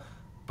meaningful.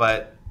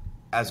 But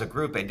as a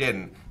group, they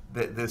didn't.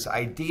 This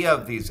idea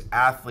of these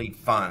athlete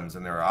funds,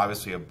 and there are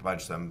obviously a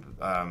bunch of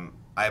them.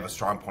 I have a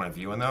strong point of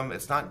view in them.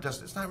 It's not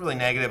really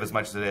negative as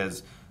much as it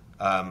is.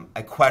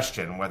 I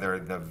question whether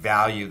the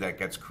value that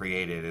gets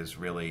created is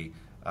really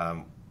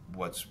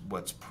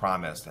what's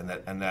promised, and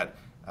that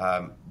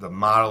the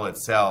model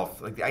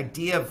itself, like the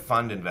idea of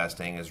fund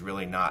investing, is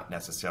really not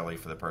necessarily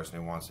for the person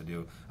who wants to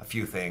do a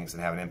few things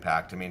and have an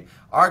impact. I mean,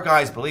 our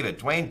guys believe it.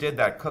 Dwayne did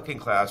that cooking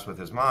class with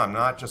his mom,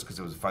 not just because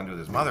it was fun to do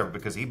with his mother, but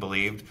because he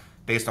believed,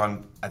 based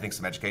on, I think,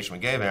 some education we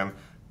gave him,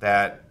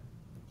 that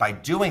by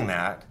doing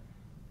that,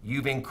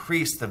 you've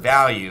increased the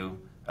value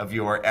of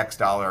your X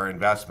dollar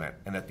investment,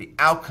 and that the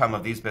outcome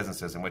of these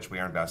businesses in which we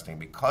are investing,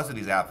 because of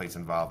these athletes'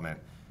 involvement,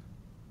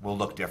 will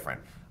look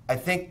different. I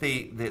think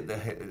the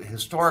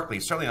historically,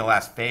 certainly in the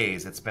last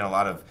phase, it's been a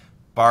lot of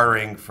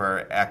bartering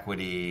for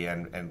equity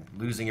and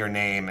losing your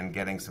name and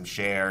getting some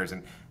shares.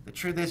 And the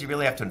truth is, you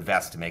really have to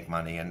invest to make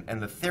money.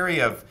 And the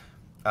theory of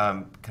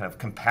kind of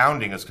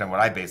compounding is kind of what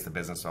I base the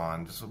business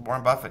on. Just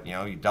Warren Buffett,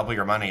 you double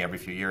your money every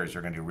few years,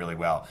 you're going to do really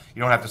well.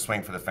 You don't have to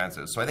swing for the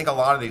fences. So I think a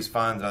lot of these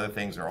funds and other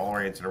things are all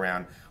oriented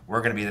around,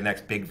 we're going to be the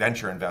next big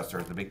venture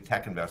investors, the big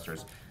tech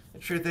investors. The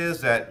truth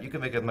is that you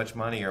can make as much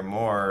money or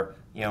more,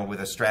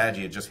 with a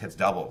strategy. It just hits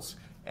doubles.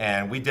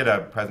 And we did a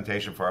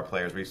presentation for our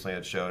players recently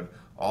that showed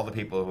all the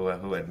people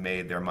who had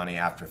made their money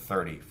after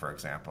 30, for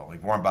example.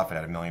 Like Warren Buffett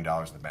had $1 million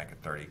in the bank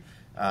at 30.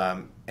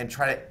 And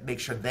try to make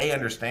sure they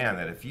understand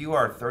that if you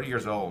are 30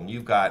 years old and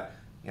you've got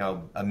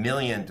 $1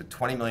 million to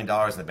 $20 million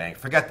in the bank,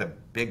 forget the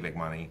big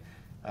money,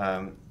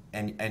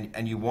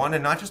 and you want to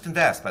not just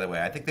invest, by the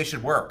way. I think they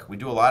should work. We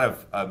do a lot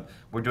of,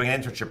 we're doing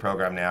an internship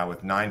program now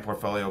with 9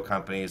 portfolio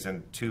companies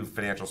and 2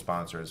 financial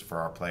sponsors for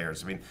our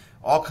players. I mean,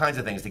 all kinds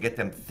of things to get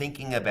them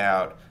thinking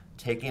about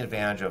taking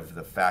advantage of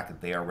the fact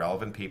that they are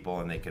relevant people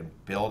and they can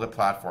build a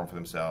platform for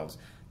themselves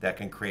that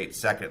can create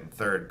second and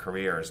third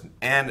careers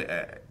and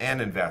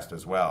invest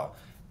as well.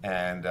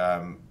 And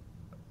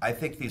I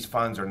think these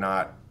funds are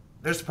not,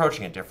 they're just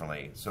approaching it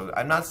differently. So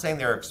I'm not saying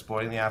they're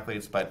exploiting the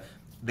athletes, but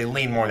they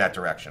lean more in that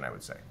direction, I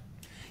would say.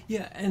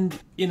 Yeah, and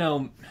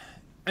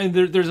and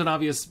there's an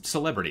obvious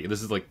celebrity.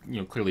 This is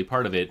clearly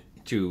part of it,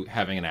 to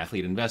having an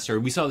athlete investor.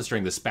 We saw this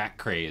during the SPAC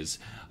craze.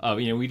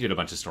 We did a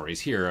bunch of stories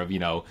here of,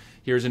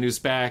 here's a new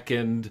SPAC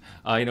and,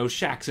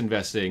 Shaq's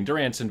investing,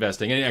 Durant's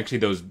investing. And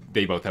actually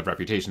they both have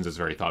reputations as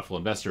very thoughtful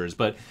investors.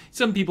 But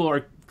some people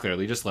are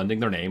clearly just lending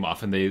their name.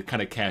 Often they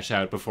kind of cash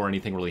out before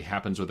anything really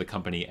happens with the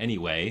company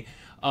anyway.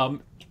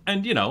 And,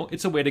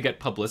 it's a way to get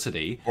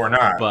publicity. Or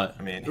not. But,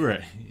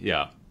 right,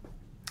 yeah.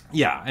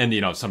 Yeah,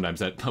 and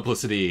sometimes that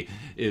publicity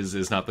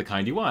is not the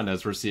kind you want,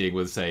 as we're seeing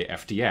with, say,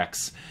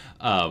 FTX,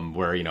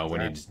 where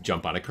when you just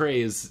jump on a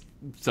craze,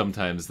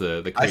 sometimes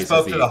the craze.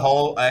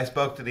 I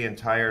spoke to the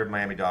entire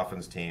Miami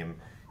Dolphins team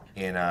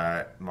in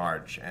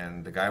March,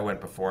 and the guy who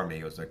went before me,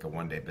 it was like a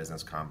one-day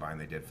business combine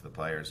they did for the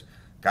players.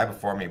 Guy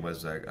before me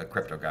was a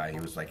crypto guy.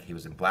 He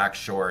was in black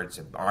shorts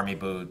and army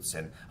boots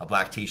and a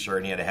black T-shirt,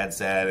 and he had a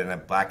headset and a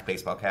black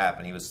baseball cap,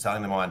 and he was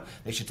selling them on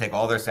they should take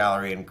all their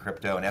salary in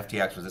crypto, and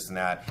FTX was this and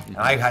that. And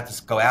I had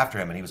to go after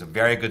him, and he was a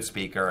very good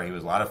speaker. He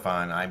was a lot of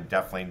fun. I'm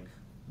definitely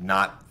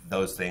not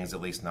those things,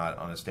 at least not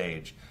on a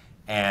stage.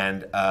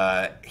 And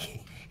I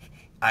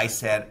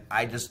said,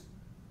 I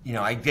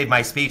gave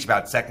my speech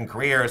about second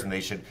careers and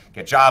they should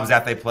get jobs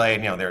after they play,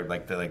 and they're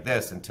like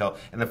this and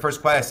the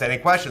first question I said,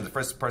 any questions? The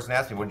first person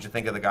asked me, what did you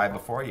think of the guy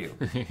before you?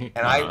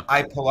 And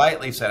I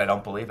politely said, I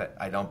don't believe it.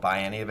 I don't buy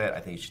any of it. I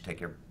think you should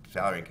take your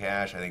salary in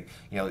cash. I think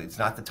it's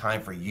not the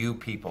time for you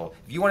people.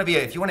 If you want to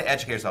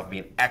educate yourself and be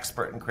an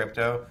expert in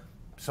crypto,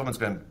 someone's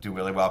going to do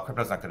really well.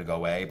 Crypto's not going to go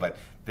away, but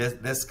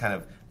this kind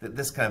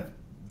of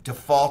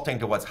defaulting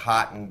to what's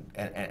hot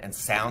and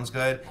sounds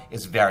good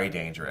is very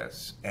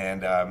dangerous.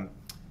 And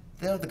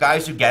the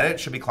guys who get it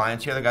should be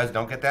clients here. The guys who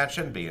don't get that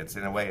shouldn't be. It's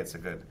in a way, it's a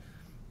good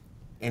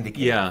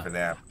indicator for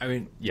them. I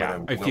mean,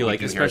 I feel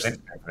like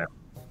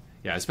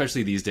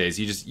especially these days,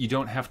 you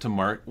don't have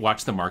to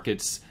watch the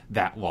markets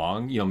that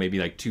long. Maybe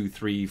like 2,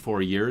 3,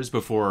 4 years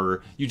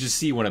before you just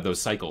see one of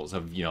those cycles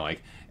of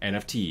like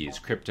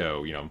NFTs,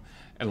 crypto,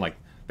 and like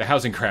the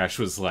housing crash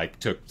was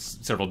took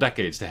several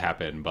decades to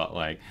happen, but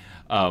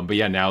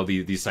now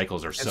these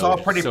cycles are it's all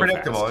pretty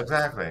predictable, fast.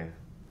 Exactly.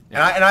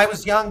 Yeah. And I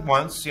was young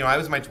once, I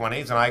was in my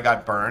 20s, and I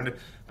got burned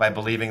by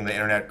believing the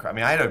internet. I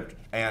mean, I had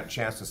a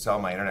chance to sell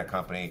my internet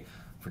company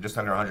for just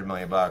under $100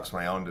 million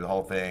when I owned the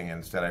whole thing, and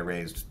instead I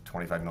raised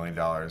 $25 million,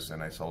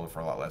 and I sold it for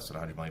a lot less than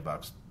 $100 million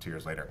 2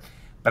 years later.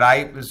 But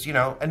I was,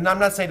 and I'm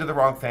not saying do the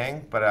wrong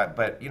thing,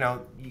 but you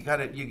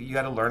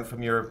gotta learn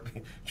from your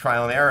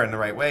trial and error in the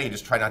right way. You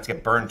just try not to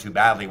get burned too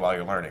badly while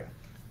you're learning.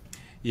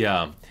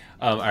 Yeah.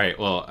 All right.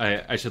 Well,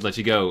 I should let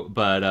you go,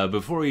 but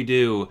before we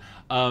do,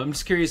 I'm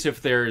just curious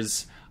if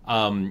there's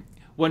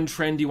one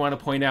trend you want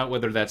to point out,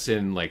 whether that's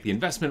in the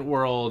investment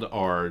world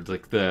or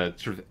the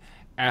sort of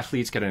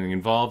athletes getting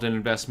involved in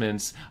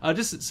investments,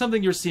 just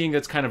something you're seeing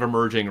that's kind of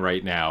emerging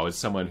right now as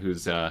someone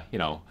who's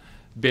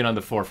been on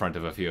the forefront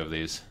of a few of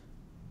these.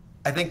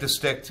 I think to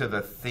stick to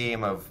the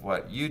theme of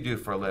what you do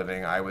for a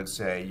living, I would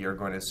say you're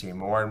going to see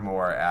more and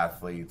more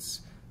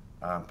athletes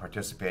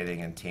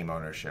participating in team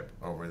ownership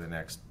over the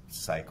next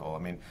cycle. I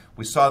mean,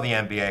 we saw the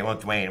NBA. Well,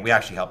 Dwayne, we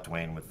actually helped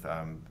Dwayne with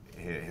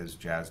his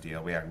Jazz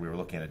deal. We were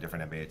looking at a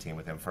different NBA team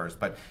with him first,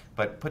 but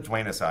put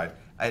Dwayne aside.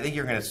 I think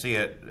you're going to see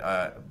it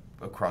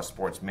across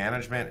sports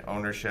management,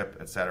 ownership,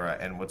 et cetera.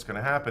 And what's going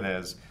to happen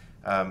is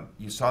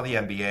you saw the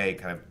NBA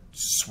kind of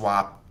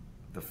swap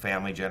the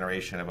family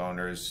generation of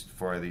owners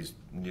for these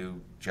new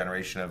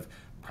generation of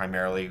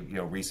primarily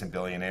recent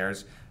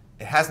billionaires.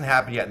 It hasn't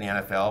happened yet in the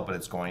NFL, but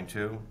it's going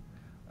to.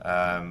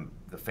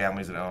 The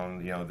families that own,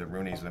 the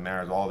Rooneys and the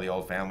Maras, all the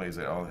old families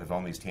that have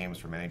owned these teams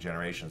for many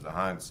generations, the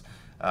Hunts,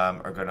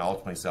 are going to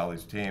ultimately sell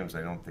these teams.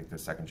 I don't think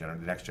the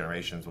next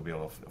generations will be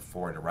able to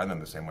afford to run them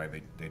the same way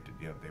they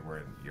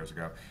were years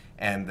ago.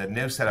 And the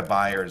new set of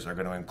buyers are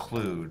going to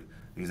include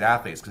these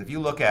athletes. Because if you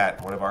look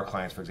at one of our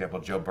clients, for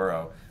example, Joe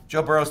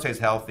Burrow stays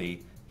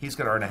healthy, he's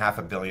going to earn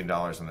 $500 million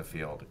on the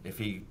field. If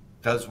he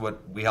does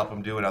what we help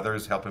him do and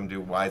others help him do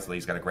wisely,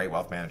 he's got a great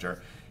wealth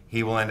manager,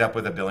 he will end up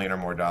with $1 billion or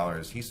more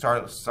dollars. He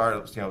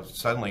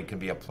suddenly can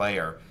be a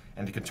player,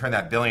 and he can turn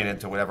that billion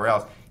into whatever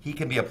else. He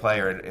can be a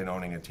player in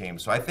owning a team.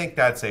 So I think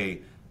that's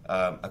a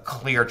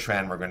clear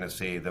trend we're going to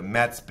see. The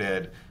Mets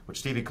bid, which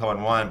Stevie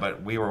Cohen won,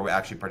 but we were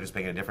actually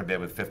participating in a different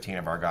bid with 15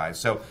 of our guys.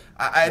 So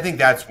I think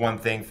that's one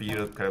thing for you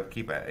to kind of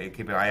keep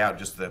an eye out,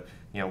 just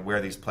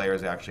where these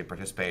players actually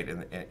participate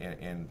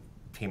in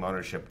team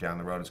ownership down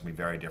the road is going to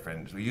be very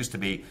different. We used to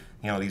be,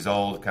 these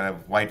old kind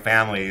of white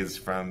families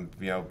from,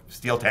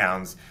 steel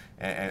towns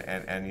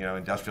and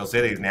industrial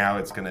cities. Now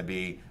it's going to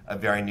be a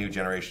very new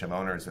generation of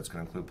owners that's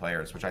going to include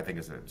players, which I think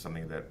is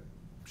something that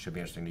should be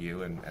interesting to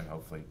you and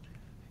hopefully.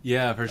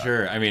 Yeah, for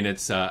sure. I mean,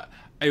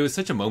 it was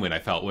such a moment I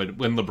felt when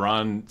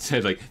LeBron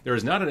said, like, there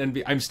is not an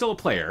NBA, I'm still a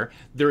player,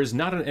 there is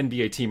not an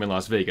NBA team in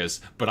Las Vegas,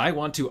 but I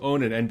want to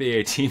own an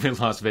NBA team in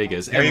Las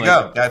Vegas. There you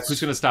go. That's who's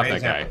going to stop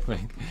that guy?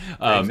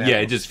 Yeah,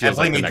 it just feels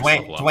like the next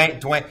level up.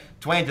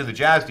 Dwayne did the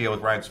Jazz deal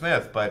with Ryan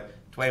Smith, but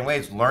Dwayne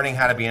Wade's learning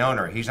how to be an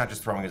owner. He's not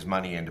just throwing his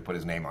money in to put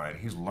his name on it.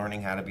 He's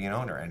learning how to be an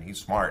owner, and he's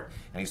smart,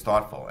 and he's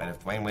thoughtful. And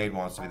if Dwayne Wade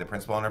wants to be the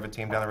principal owner of a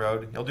team down the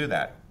road, he'll do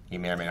that. He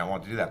may or may not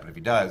want to do that, but if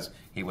he does,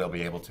 he will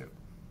be able to.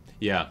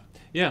 Yeah.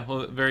 Yeah,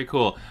 well, very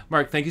cool.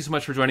 Mark, thank you so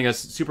much for joining us.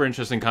 Super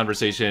interesting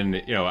conversation.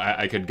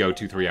 I could go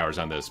 2-3 hours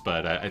on this,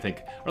 but I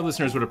think our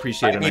listeners would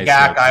appreciate a nice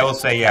I will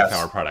say yes.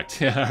 Power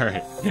product. Yeah, all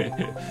right.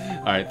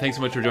 All right, thanks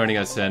so much for joining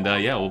us, and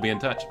we'll be in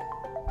touch.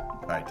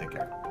 All right, take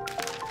care.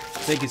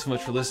 Thank you so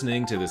much for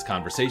listening to this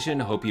conversation.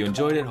 Hope you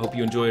enjoyed it. Hope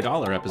you enjoyed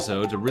all our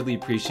episodes. I really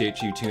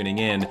appreciate you tuning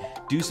in.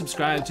 Do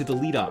subscribe to The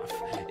Lead Off.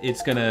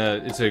 It's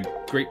a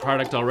great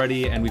product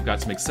already, and we've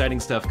got some exciting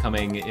stuff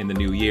coming in the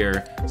new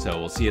year, so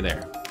we'll see you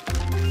there.